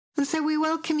And so we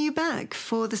welcome you back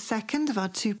for the second of our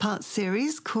two-part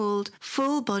series called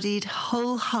Full-bodied,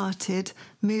 Wholehearted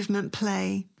Movement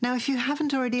Play. Now, if you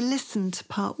haven't already listened to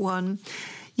part one,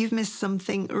 you've missed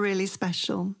something really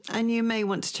special, and you may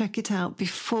want to check it out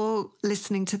before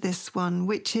listening to this one,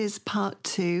 which is part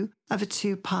two of a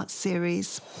two-part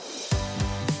series.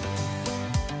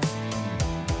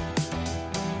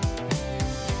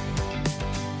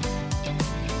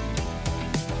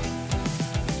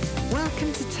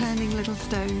 Welcome to Turning Little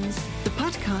Stones, the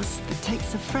podcast that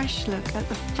takes a fresh look at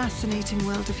the fascinating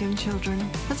world of young children.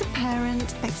 As a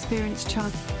parent, experienced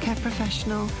childcare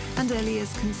professional, and early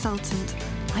years consultant,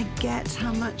 I get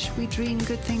how much we dream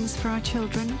good things for our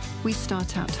children. We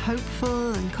start out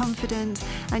hopeful and confident,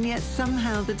 and yet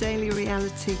somehow the daily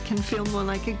reality can feel more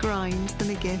like a grind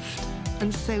than a gift.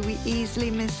 And so we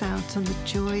easily miss out on the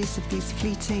joys of these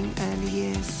fleeting early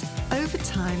years. Over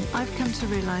time, I've come to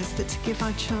realise that to give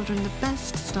our children the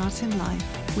best start in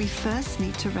life, we first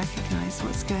need to recognise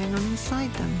what's going on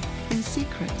inside them, in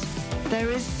secret. There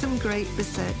is some great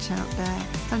research out there,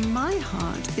 and my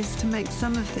heart is to make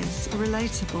some of this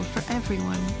relatable for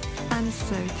everyone. And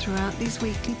so throughout these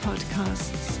weekly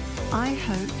podcasts, I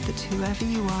hope that whoever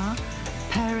you are,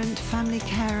 parent, family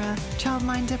carer,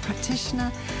 childminder,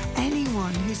 practitioner,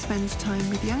 anyone who spends time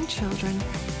with young children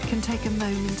can take a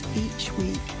moment each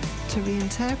week to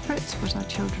reinterpret what our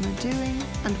children are doing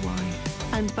and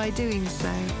why. And by doing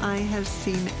so, I have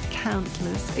seen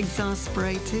countless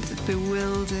exasperated,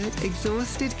 bewildered,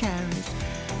 exhausted carers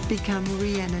become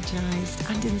re-energized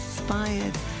and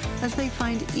inspired as they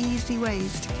find easy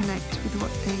ways to connect with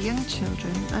what their young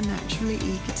children are naturally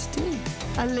eager to do.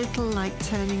 A little like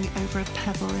turning over a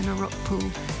pebble in a rock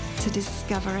pool to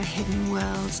discover a hidden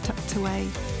world tucked away.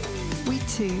 We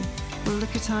too will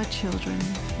look at our children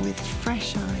with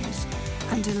fresh eyes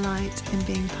and delight in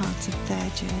being part of their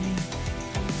journey.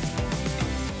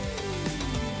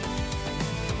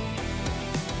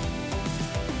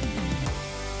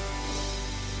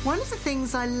 One of the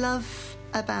things I love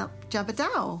about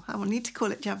Jabberdow, I will need to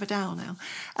call it Jabberdow now.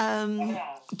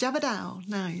 Jabberdow,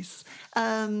 nice.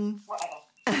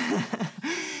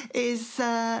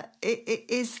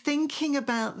 Is thinking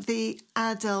about the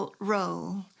adult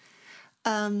role.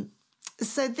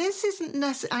 So this isn't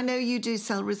necessarily, I know you do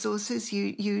sell resources,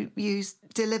 you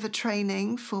deliver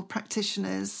training for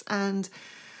practitioners, and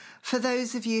for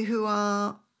those of you who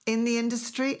are in the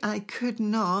industry, I could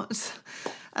not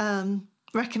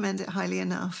recommend it highly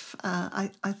enough. I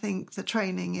think the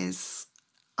training is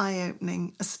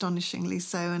eye-opening, astonishingly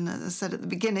so, and as I said at the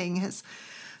beginning, has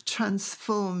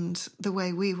transformed the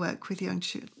way we work with young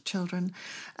children.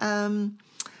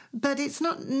 But it's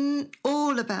not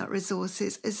all about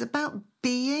resources. It's about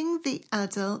being the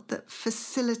adult that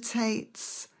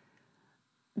facilitates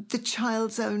the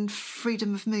child's own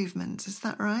freedom of movement. Is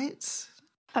that right?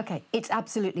 Okay, it's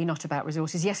absolutely not about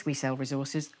resources. Yes, we sell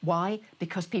resources. Why?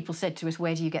 Because people said to us,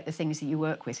 where do you get the things that you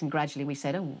work with? And gradually we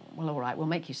said, oh, well, all right, we'll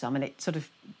make you some. And it sort of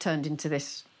turned into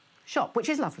this shop, which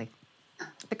is lovely,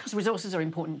 because resources are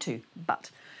important too. But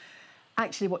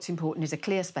actually what's important is a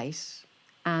clear space,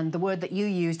 and the word that you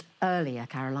used earlier,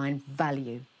 Caroline,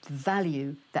 value.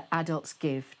 Value that adults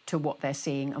give to what they're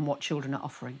seeing and what children are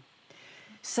offering.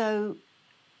 So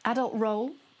adult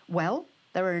role, well,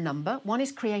 there are a number. One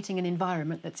is creating an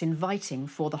environment that's inviting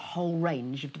for the whole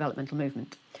range of developmental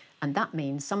movement. And that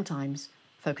means sometimes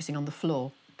focusing on the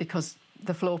floor, because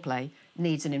the floor play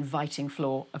needs an inviting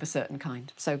floor of a certain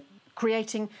kind. So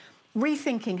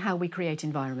rethinking how we create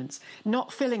environments,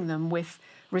 not filling them with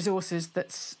resources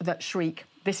that shriek,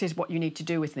 this is what you need to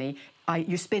do with me.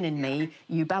 You spin in me,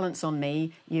 you balance on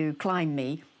me, you climb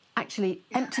me. Actually,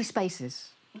 empty spaces.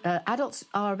 Adults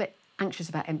are a bit anxious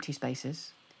about empty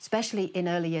spaces, especially in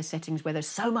early year settings where there's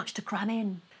so much to cram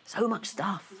in, so much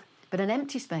stuff. But an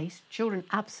empty space, children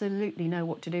absolutely know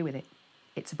what to do with it.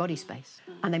 It's a body space,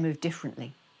 and they move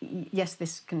differently. Yes,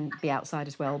 this can be outside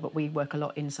as well, but we work a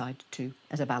lot inside too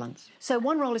as a balance. So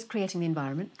one role is creating the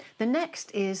environment. The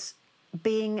next is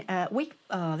being,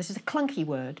 this is a clunky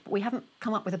word, but we haven't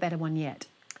come up with a better one yet.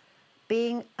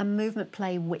 Being a movement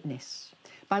play witness,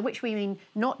 by which we mean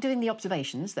not doing the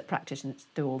observations that practitioners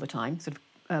do all the time, sort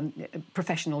of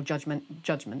professional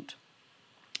judgment.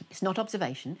 It's not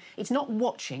observation. It's not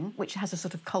watching, which has a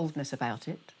sort of coldness about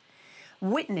it.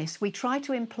 Witness, we try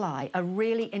to imply a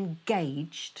really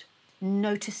engaged,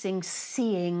 noticing,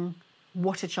 seeing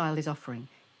what a child is offering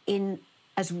in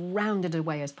as rounded a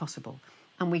way as possible.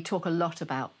 And we talk a lot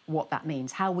about what that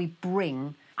means, how we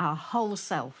bring our whole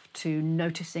self to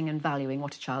noticing and valuing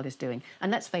what a child is doing.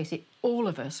 And let's face it, all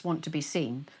of us want to be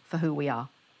seen for who we are.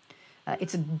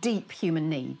 It's a deep human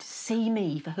need. See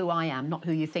me for who I am, not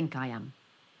who you think I am,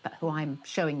 but who I'm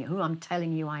showing you, who I'm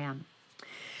telling you I am.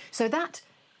 So that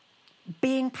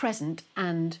being present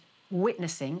and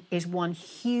witnessing is one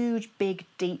huge, big,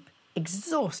 deep,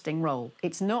 exhausting role.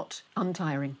 It's not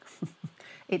untiring.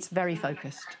 It's very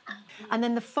focused. And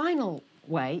then the final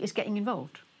way is getting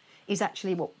involved, is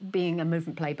actually being a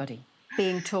movement play buddy,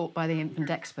 being taught by the infant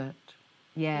expert.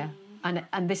 Yeah,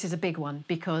 and this is a big one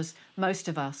because most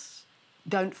of us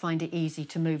don't find it easy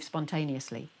to move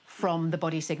spontaneously from the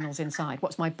body signals inside.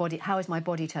 What's my body? How is my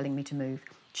body telling me to move?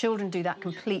 Children do that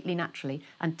completely naturally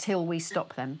until we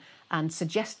stop them and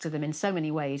suggest to them in so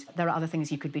many ways there are other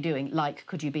things you could be doing, like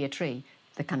could you be a tree?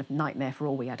 The kind of nightmare for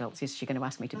all we adults is, she's going to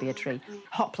ask me to be a tree.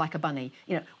 Hop like a bunny.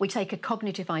 You know, we take a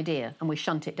cognitive idea and we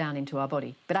shunt it down into our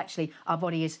body. But actually, our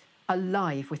body is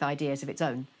alive with ideas of its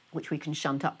own, which we can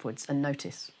shunt upwards and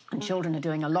notice. And children are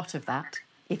doing a lot of that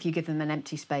if you give them an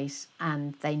empty space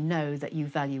and they know that you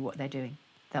value what they're doing.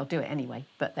 They'll do it anyway,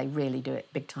 but they really do it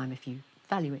big time if you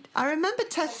value it. I remember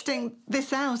testing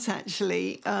this out,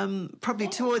 actually, probably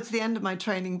towards the end of my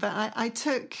training, but I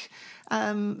took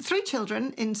 3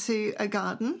 children into a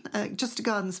garden, just a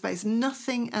garden space,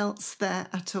 nothing else there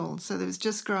at all. So there was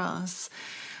just grass.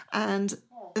 And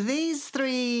these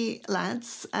 3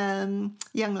 lads,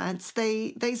 young lads,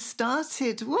 they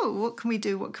started, whoa, what can we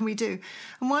do? What can we do?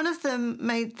 And one of them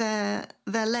made their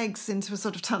legs into a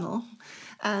sort of tunnel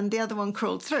and the other one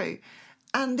crawled through.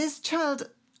 And this child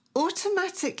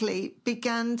automatically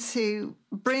began to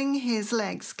bring his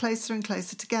legs closer and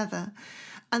closer together.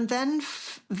 And then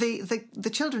the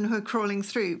children who are crawling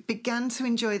through began to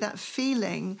enjoy that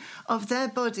feeling of their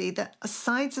body, the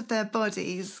sides of their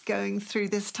bodies going through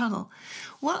this tunnel.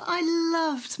 What I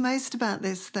loved most about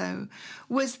this, though,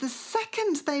 was the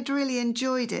second they'd really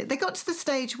enjoyed it, they got to the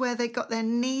stage where they got their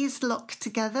knees locked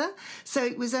together. So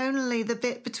it was only the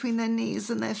bit between their knees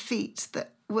and their feet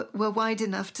that were wide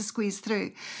enough to squeeze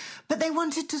through. But they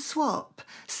wanted to swap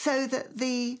so that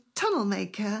the tunnel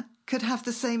maker could have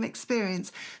the same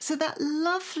experience. So that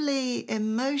lovely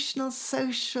emotional,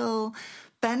 social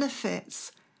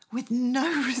benefits with no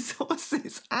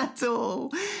resources at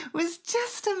all was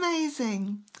just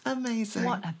amazing. Amazing.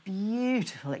 What a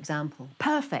beautiful example.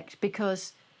 Perfect,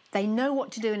 because they know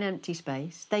what to do in an empty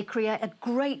space. They create a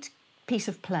great piece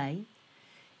of play.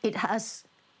 It's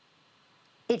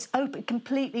open,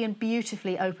 completely and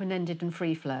beautifully open-ended and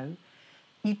free flow.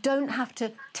 You don't have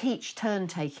to teach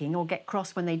turn-taking or get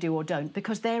cross when they do or don't,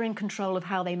 because they're in control of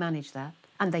how they manage that,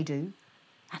 and they do.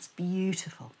 That's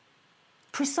beautiful.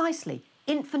 Precisely.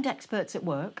 Infant experts at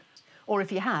work, or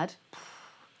if you had,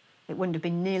 it wouldn't have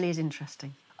been nearly as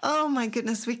interesting. Oh, my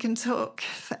goodness, we can talk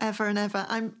forever and ever.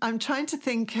 I'm trying to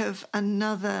think of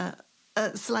another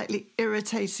slightly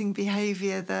irritating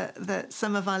behaviour that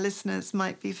some of our listeners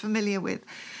might be familiar with,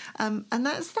 and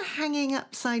that's the hanging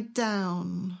upside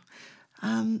down.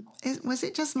 Was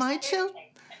it just my children?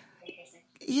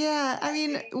 Yeah, I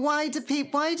mean, why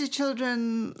do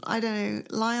children, I don't know,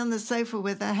 lie on the sofa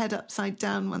with their head upside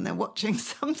down when they're watching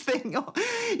something? Or,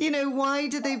 why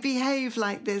do they behave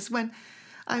like this when,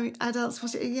 I mean, adults,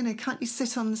 can't you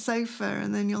sit on the sofa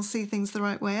and then you'll see things the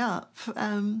right way up?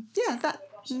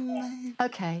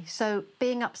 Okay, so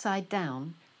being upside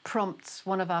down prompts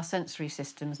one of our sensory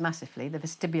systems massively, the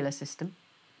vestibular system.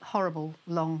 Horrible,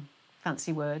 long,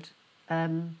 fancy word.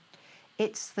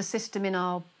 It's the system in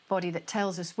our body that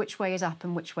tells us which way is up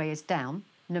and which way is down,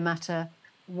 no matter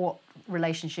what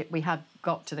relationship we have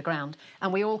got to the ground.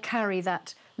 And we all carry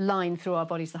that line through our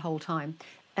bodies the whole time.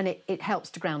 And it helps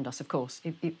to ground us, of course.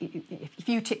 If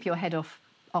you tip your head off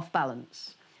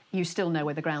balance, you still know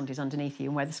where the ground is underneath you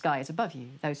and where the sky is above you.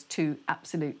 Those two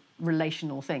absolute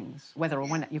relational things. Whether or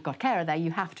when you've got carer there,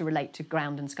 you have to relate to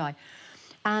ground and sky.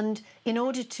 And in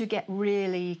order to get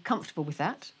really comfortable with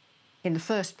that, in the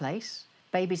first place,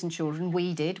 babies and children,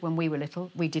 we did, when we were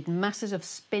little, we did masses of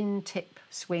spin, tip,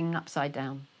 swing, upside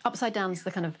down. Upside down's the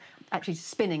kind of, actually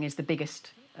spinning is the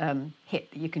biggest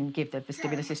hit that you can give the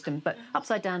vestibular system, but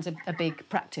upside down's a big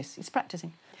practice. It's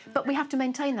practicing. But we have to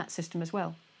maintain that system as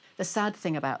well. The sad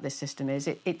thing about this system is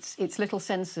it's little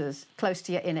sensors close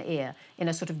to your inner ear in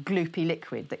a sort of gloopy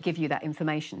liquid that give you that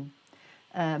information,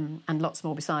 and lots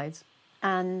more besides.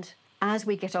 And as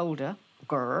we get older,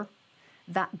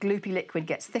 that gloopy liquid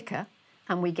gets thicker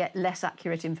and we get less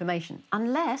accurate information.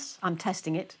 Unless, I'm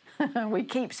testing it, we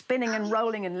keep spinning and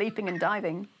rolling and leaping and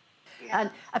diving. Yeah.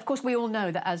 And, of course, we all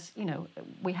know that as,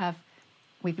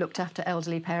 we've looked after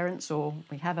elderly parents or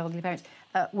we have elderly parents,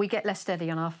 we get less steady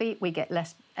on our feet, we get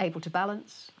less able to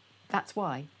balance. That's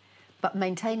why. But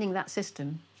maintaining that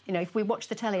system, if we watch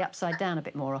the telly upside down a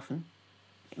bit more often,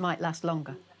 it might last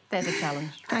longer. There's a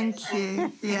challenge. Thank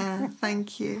you. Yeah,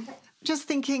 thank you. Just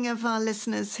thinking of our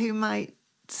listeners who might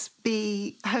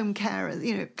be home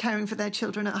carers, caring for their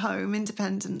children at home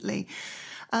independently.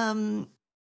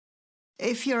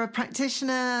 If you're a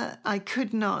practitioner, I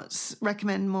could not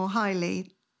recommend more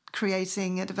highly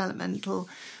creating a developmental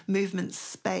movement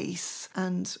space,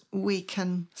 and we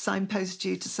can signpost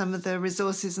you to some of the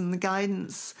resources and the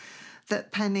guidance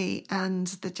that Penny and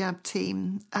the JAB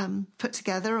team put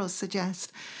together or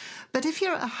suggest. But if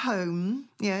you're at home,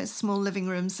 a small living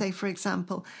room, say, for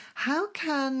example, how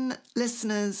can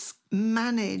listeners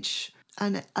manage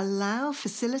and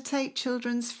facilitate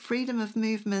children's freedom of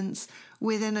movements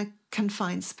within a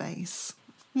confined space?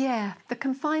 Yeah, the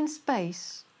confined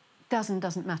space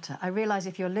doesn't matter. I realise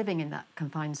if you're living in that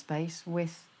confined space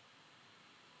with,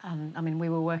 we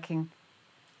were working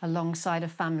alongside a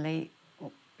family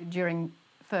during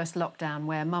first lockdown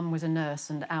where mum was a nurse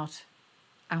and out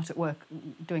at work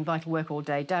doing vital work all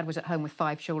day. Dad was at home with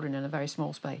 5 children in a very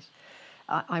small space.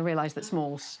 I realised that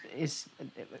small is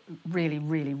really,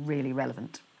 really, really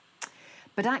relevant.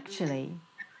 But actually,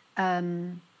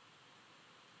 you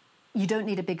don't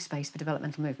need a big space for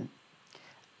developmental movement.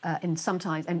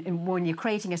 And when you're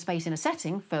creating a space in a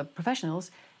setting for professionals,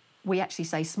 we actually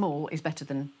say small is better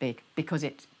than big because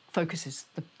it focuses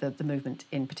the movement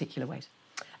in particular ways.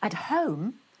 At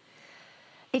home,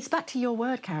 it's back to your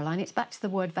word, Caroline, it's back to the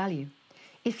word value.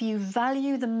 If you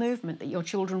value the movement that your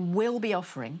children will be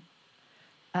offering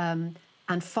and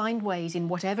find ways in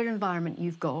whatever environment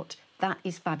you've got, that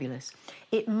is fabulous.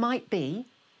 It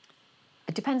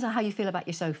depends on how you feel about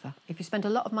your sofa. If you spend a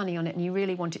lot of money on it and you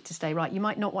really want it to stay right, you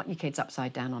might not want your kids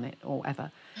upside down on it or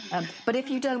ever. But if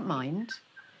you don't mind,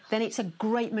 then it's a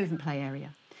great movement play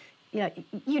area.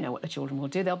 You know what the children will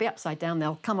do. They'll be upside down,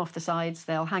 they'll come off the sides,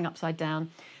 they'll hang upside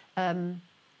down.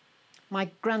 My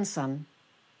grandson,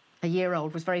 a year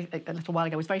old, a little while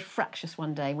ago, was very fractious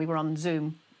one day. We were on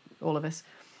Zoom, all of us,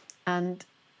 and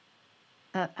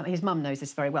his mum knows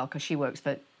this very well because she works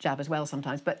for JAB as well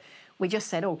sometimes, but we just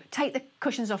said, take the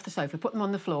cushions off the sofa, put them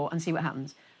on the floor and see what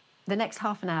happens. The next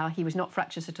half an hour, he was not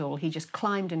fractious at all. He just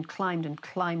climbed and climbed and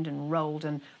climbed and rolled.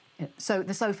 And so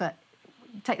the sofa,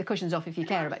 take the cushions off if you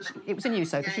care about it. It was a new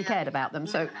sofa, she cared about them.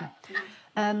 So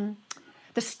the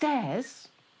stairs,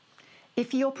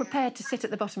 if you're prepared to sit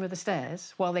at the bottom of the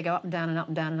stairs while they go up and down and up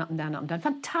and down and up and down and up and down,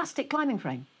 fantastic climbing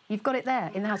frame. You've got it there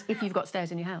in the house if you've got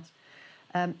stairs in your house.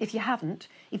 If you haven't,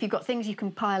 if you've got things you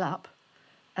can pile up,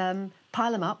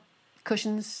 pile them up,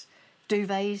 cushions,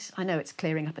 duvets. I know it's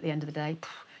clearing up at the end of the day.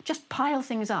 Just pile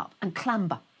things up and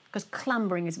clamber, because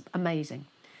clambering is amazing.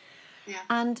 Yeah.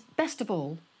 And best of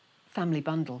all, family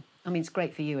bundle. It's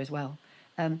great for you as well.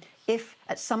 If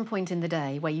at some point in the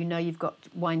day where you know you've got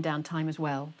wind down time as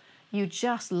well, you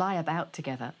just lie about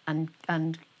together and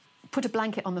put a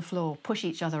blanket on the floor, push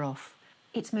each other off.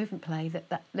 It's movement play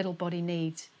that little body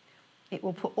needs. It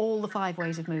will put all the 5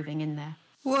 ways of moving in there.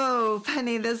 Whoa,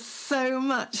 Penny, there's so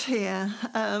much here.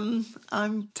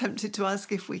 I'm tempted to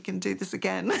ask if we can do this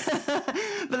again.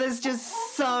 But there's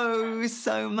just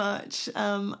so much.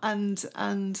 And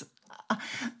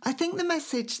I think the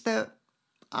message that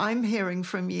I'm hearing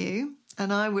from you,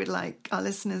 and I would like our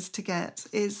listeners to get,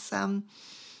 is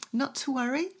not to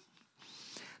worry.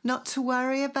 Not to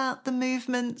worry about the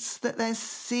movements that they're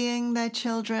seeing their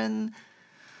children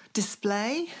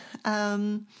display.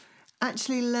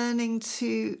 Actually learning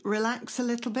to relax a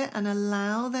little bit and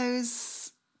allow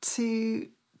those to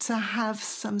have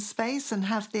some space and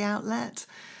have the outlet.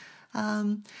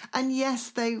 And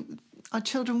yes, our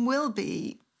children will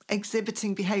be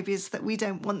exhibiting behaviours that we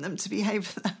don't want them to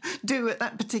do at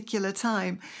that particular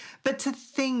time. But to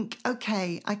think,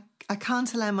 okay, I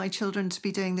can't allow my children to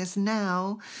be doing this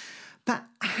now, but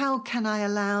how can I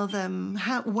allow them?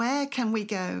 Where can we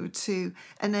go to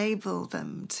enable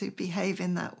them to behave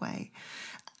in that way?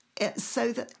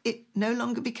 So that it no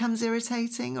longer becomes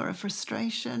irritating or a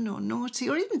frustration or naughty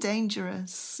or even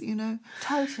dangerous,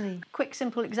 Totally. Quick,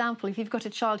 simple example. If you've got a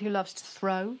child who loves to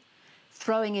throw,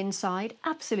 throwing inside,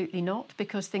 absolutely not,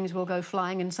 because things will go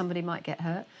flying and somebody might get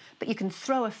hurt. But you can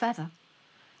throw a feather.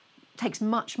 It takes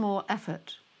much more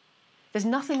effort. There's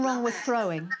nothing wrong with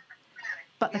throwing,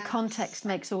 but the context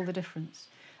makes all the difference.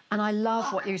 And I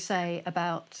love what you say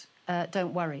about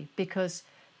don't worry, because,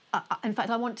 in fact,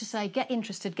 I want to say get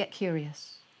interested, get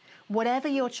curious. Whatever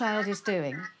your child is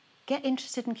doing, get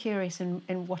interested and curious in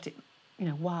what it,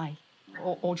 why,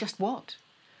 or just what.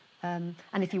 And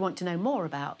if you want to know more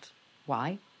about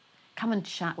why, come and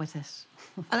chat with us.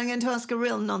 And I'm going to ask a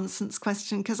real nonsense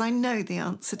question because I know the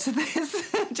answer to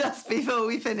this just before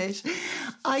we finish.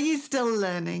 Are you still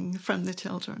learning from the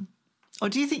children? Or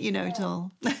do you think you know it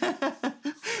all?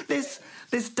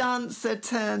 this dancer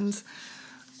turned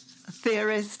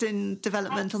theorist in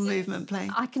developmental movement play.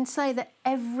 I can say that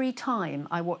every time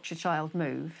I watch a child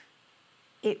move,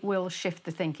 it will shift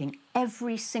the thinking,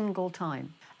 every single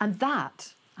time. And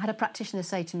that, I had a practitioner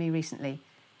say to me recently,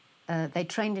 they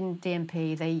trained in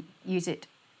DMP, they use it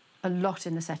a lot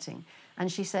in the setting,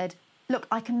 and she said, look,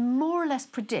 I can more or less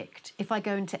predict if I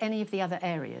go into any of the other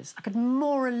areas, I could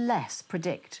more or less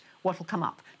predict what will come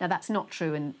up. Now, that's not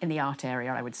true in the art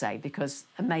area, I would say, because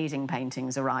amazing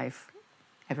paintings arrive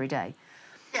every day.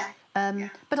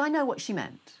 But I know what she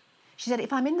meant. She said,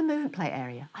 if I'm in the movement play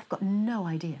area, I've got no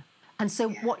idea. And so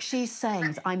what she's saying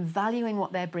is I'm valuing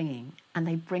what they're bringing, and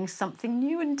they bring something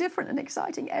new and different and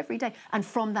exciting every day. And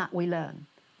from that, we learn.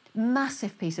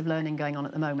 Massive piece of learning going on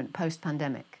at the moment,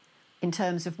 post-pandemic, in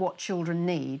terms of what children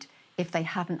need if they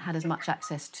haven't had as much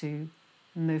access to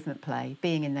movement play,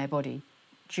 being in their body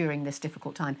during this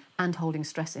difficult time, and holding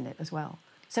stress in it as well.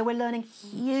 So we're learning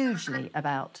hugely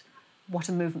about what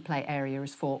a movement play area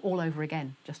is for all over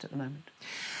again, just at the moment.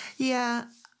 Yeah.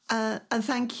 And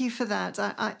thank you for that.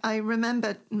 I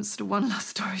remember sort of one last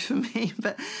story for me,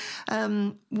 but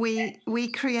we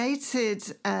created,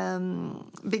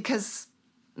 because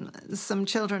some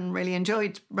children really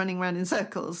enjoyed running around in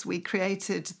circles, we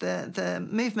created the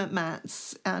movement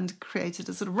mats and created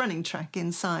a sort of running track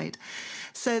inside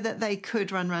so that they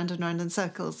could run round and round in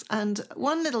circles. And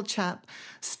one little chap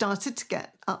started to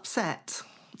get upset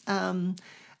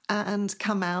and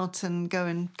come out and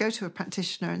go to a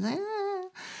practitioner and say,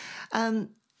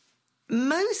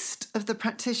 most of the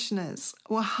practitioners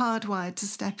were hardwired to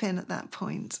step in at that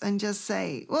point and just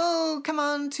say, whoa, come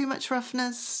on, too much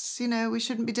roughness, we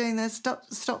shouldn't be doing this,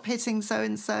 stop hitting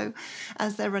so-and-so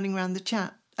as they're running around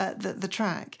the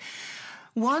track.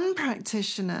 One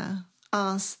practitioner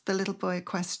asked the little boy a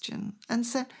question and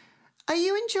said, are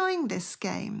you enjoying this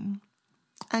game?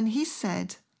 And he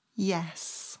said,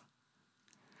 yes.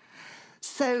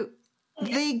 So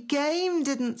the game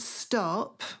didn't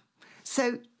stop.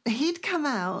 So he'd come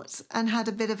out and had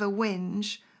a bit of a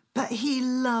whinge, but he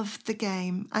loved the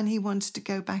game and he wanted to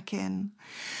go back in.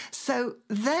 So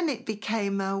then it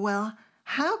became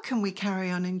how can we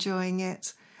carry on enjoying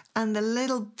it? And the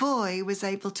little boy was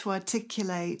able to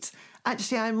articulate,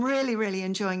 actually, I'm really, really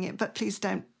enjoying it, but please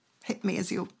don't hit me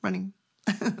as you're running.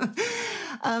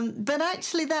 But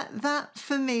actually that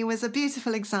for me was a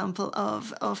beautiful example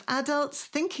of adults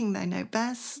thinking they know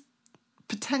best,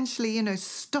 potentially,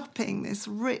 stopping this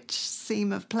rich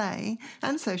seam of play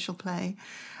and social play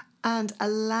and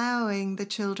allowing the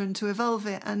children to evolve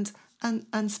it and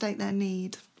state their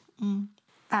need.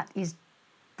 That is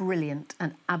brilliant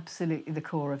and absolutely the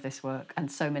core of this work, and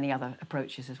so many other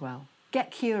approaches as well.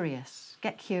 Get curious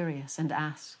and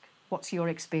ask, what's your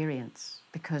experience?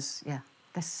 Because,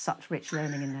 there's such rich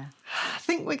learning in there. I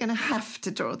think we're going to have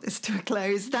to draw this to a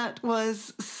close. That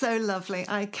was so lovely.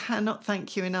 I cannot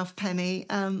thank you enough, Penny.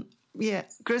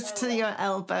 Grist to your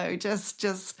elbow.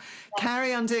 Just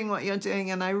carry on doing what you're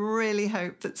doing. And I really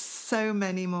hope that so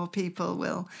many more people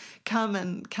will come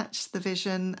and catch the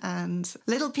vision and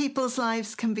little people's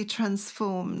lives can be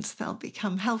transformed. They'll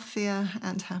become healthier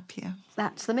and happier.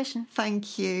 That's the mission.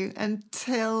 Thank you.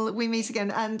 Until we meet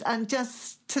again. And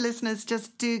just to listeners,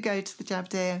 just do go to the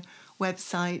Jabadeo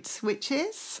website, which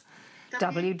is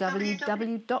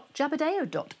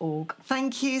www.jabadeo.org.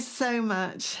 Thank you so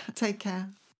much. Take care.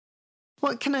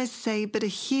 What can I say but a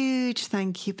huge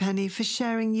thank you, Penny, for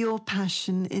sharing your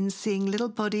passion in seeing little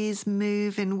bodies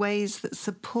move in ways that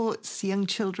supports young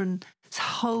children's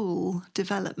whole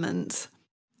development.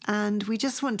 And we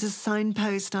just want to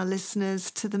signpost our listeners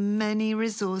to the many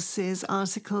resources,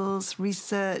 articles,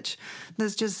 research.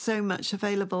 There's just so much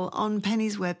available on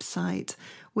Penny's website,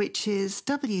 which is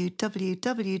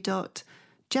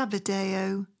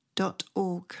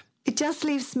www.jabadeo.org. It just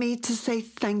leaves me to say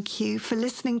thank you for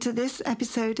listening to this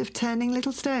episode of Turning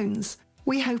Little Stones.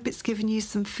 We hope it's given you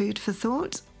some food for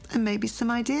thought and maybe some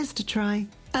ideas to try.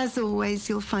 As always,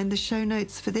 you'll find the show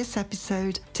notes for this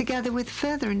episode, together with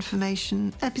further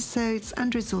information, episodes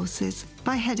and resources,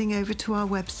 by heading over to our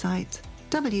website,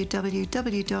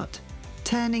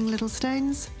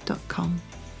 www.turninglittlestones.com.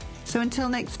 So until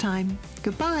next time,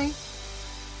 goodbye.